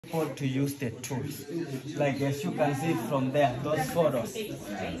people to use the tools. Like as you can see from there, those photos.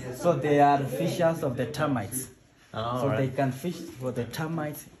 So they are fishers of the termites. So they can fish for the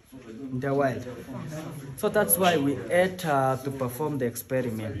termites in the wild. So that's why we had to perform the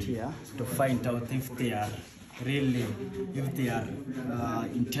experiment here to find out if they are really, if they are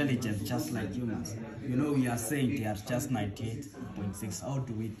intelligent just like humans. You know, we are saying they are just 98.6. How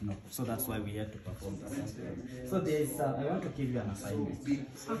do we know? So that's why we had to perform this experiment. So there is, I want to give you an assignment.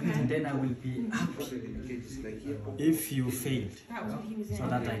 And then I will be happy if you failed, so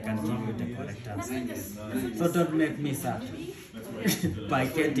that I can give you the correct answer. So don't make me sad by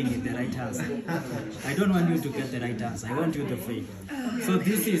getting it the right answer. I don't want you to get the right answer. I want you to fail. So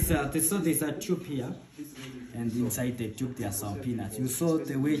this is, so there's a tube here. And inside the tube there are some peanuts. You saw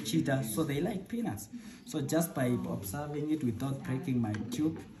the way cheetahs, so they like peanuts. So just by observing it without breaking my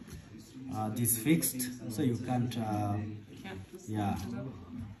tube, this fixed, so you can't, yeah.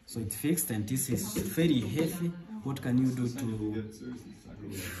 So it's fixed and this is very heavy. What can you do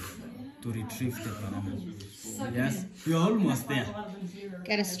to retrieve the banana? Yes, you're almost there.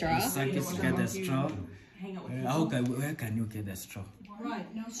 Get a straw. Get a straw. Where can you get a straw? Right,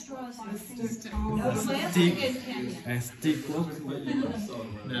 no straws. A stick.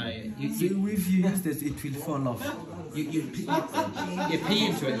 No, if you use this, it will fall off. You pee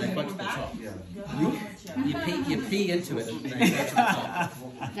into it and then go to the top. You pee into it and then go to the top.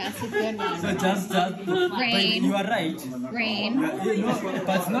 That's a good one. So just rain. You are right. Rain.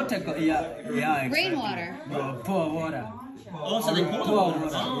 But not a exactly. Rainwater. No, pour water. Oh, so they pour the water.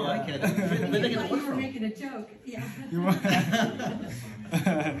 Oh, okay. Where they get the water from? Making a joke. Yeah.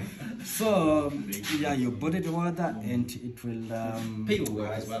 So yeah, you put it in water and it will. People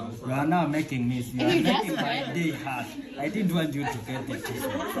work as well. You are now making me. You are You're making my desperate. day hard. I didn't want you to get it.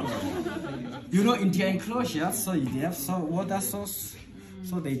 You know, in their enclosure, so they have water source.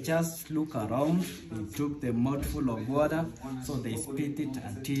 So they just look around, they took the mud full of water, so they spit it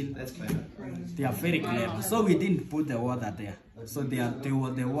until they are very clever. So we didn't put the water there. So they were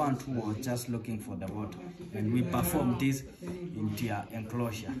the ones who were just looking for the water. And we performed this in their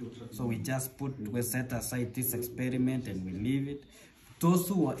enclosure. So we set aside this experiment and we leave it. Those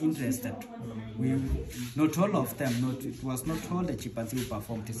who were interested, not all of them, it was not all the chimpanzees who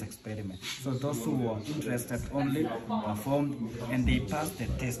performed this experiment. So those who were interested only performed and they passed the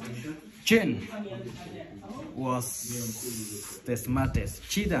test. Chen was the smartest.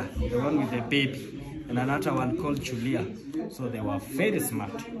 Cheetah, the one with the baby, and another one called Julia. So they were very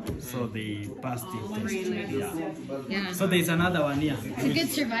smart. So they passed the test. Yeah. So there's another one here. It's a good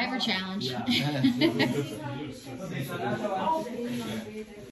survivor challenge.